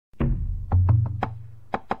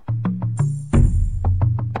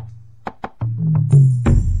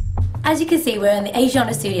As you can see, we're in the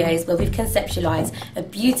Asiana Studios where we've conceptualized a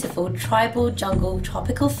beautiful tribal jungle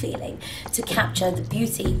tropical feeling to capture the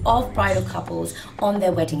beauty of bridal couples on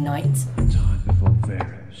their wedding night. Time before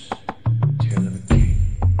Pharaohs, tale of a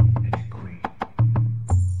king and a queen.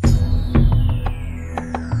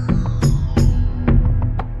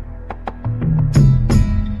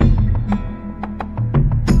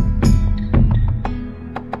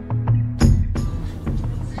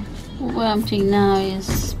 What I'm doing now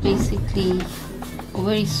is basically a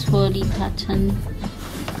very swirly pattern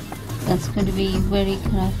that's going to be very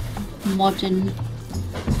kind of modern,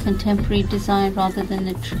 contemporary design rather than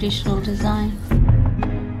a traditional design.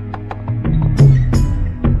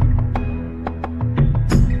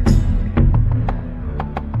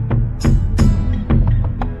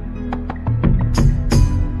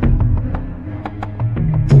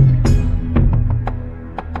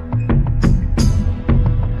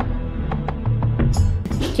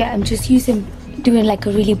 Yeah, I'm just doing like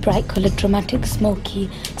a really bright color, dramatic, smoky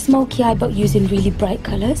eye, but using really bright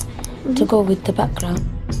colors to go with the background.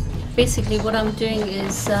 Basically what I'm doing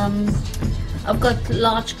is I've got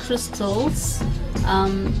large crystals.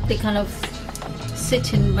 They kind of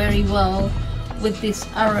sit in very well with this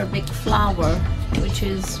Arabic flower, which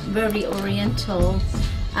is very oriental,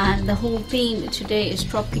 and the whole theme today is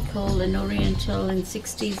tropical and oriental and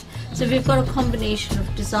 60s. So we've got a combination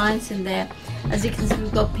of designs in there. As you can see,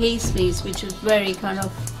 we've got paisleys, which is very kind of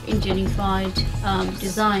Indianified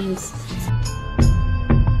designs.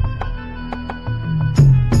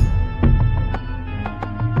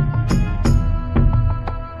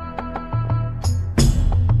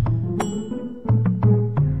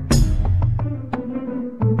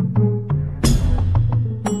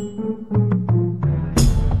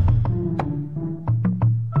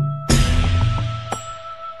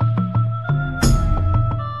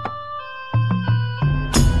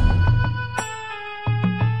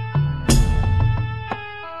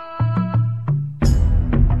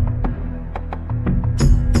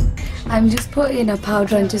 I'm just putting a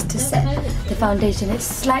powder on just to set the foundation. It's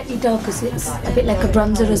slightly dark because it's a bit like a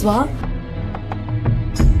bronzer as well.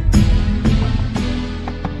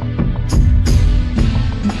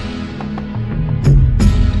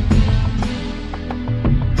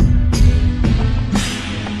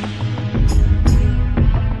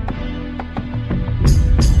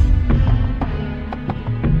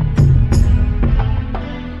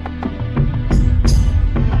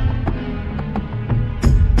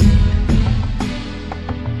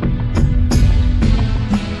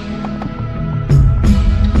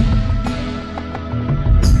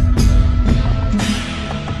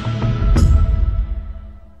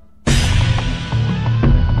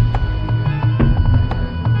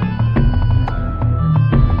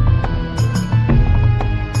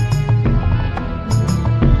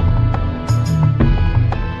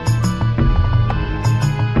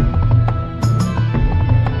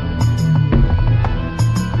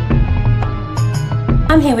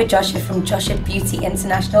 I'm here with Joshiv from Joshiv Beauty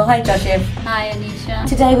International. Hi Joshiv. Hi Anisha.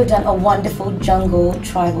 Today we've done a wonderful jungle,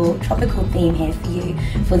 tribal, tropical theme here for you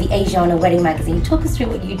for the Asiana Wedding Magazine. Talk us through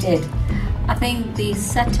what you did. I think the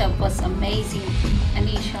setup was amazing,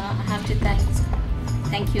 Anisha. I have to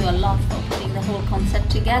thank you a lot for putting the whole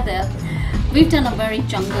concept together. We've done a very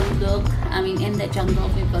jungle look. I mean, in the jungle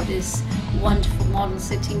we've got this wonderful model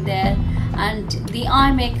sitting there, and the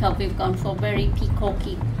eye makeup we've gone for very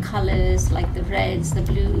peacocky colors like the reds, the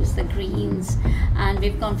blues, the greens, and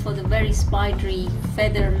we've gone for the very spidery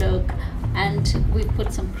feather look, and we've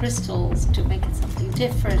put some crystals to make it something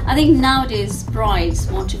different. I think nowadays brides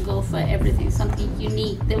want to go for everything, something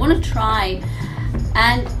unique. They want to try,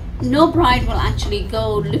 and no bride will actually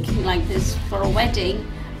go looking like this for a wedding,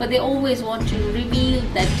 but they always want to reveal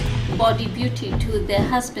that body beauty to their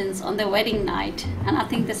husbands on their wedding night. And I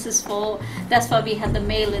think that's why we had the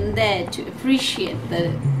male in there, to appreciate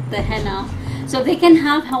the henna, so they can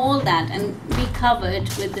have all that and be covered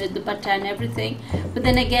with the dupatta and everything. But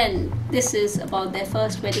then again, this is about their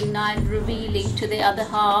first wedding night, revealing to the other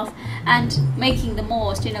half and making the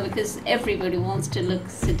most, because everybody wants to look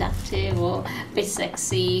seductive or a bit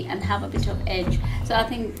sexy and have a bit of edge. So I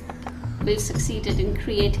think we've succeeded in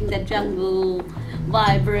creating that jungle,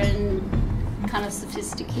 vibrant, kind of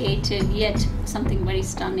sophisticated, yet something very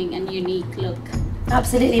stunning and unique look.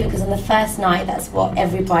 Absolutely, because on the first night, that's what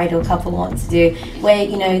every bridal couple wants to do, where,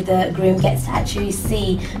 you know, the groom gets to actually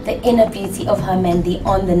see the inner beauty of her Mendhi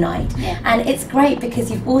on the night. Yeah. And it's great because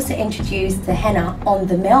you've also introduced the henna on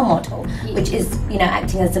the male model, which is, you know,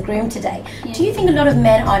 acting as the groom today. Yeah. Do you think a lot of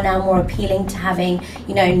men are now more appealing to having,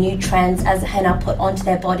 you know, new trends as henna put onto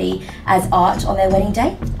their body as art on their wedding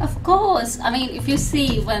day? Of course. I mean, if you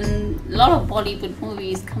see when a lot of Bollywood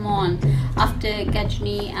movies come on after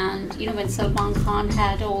Gajni, and you know, when Salman Khan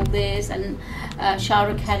had all this and Shah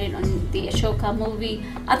Rukh had it on the Ashoka movie,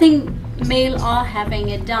 I think male are having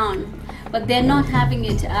it done, but they're not having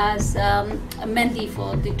it as a Mendhi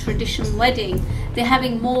for the traditional wedding. They're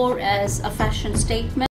having more as a fashion statement.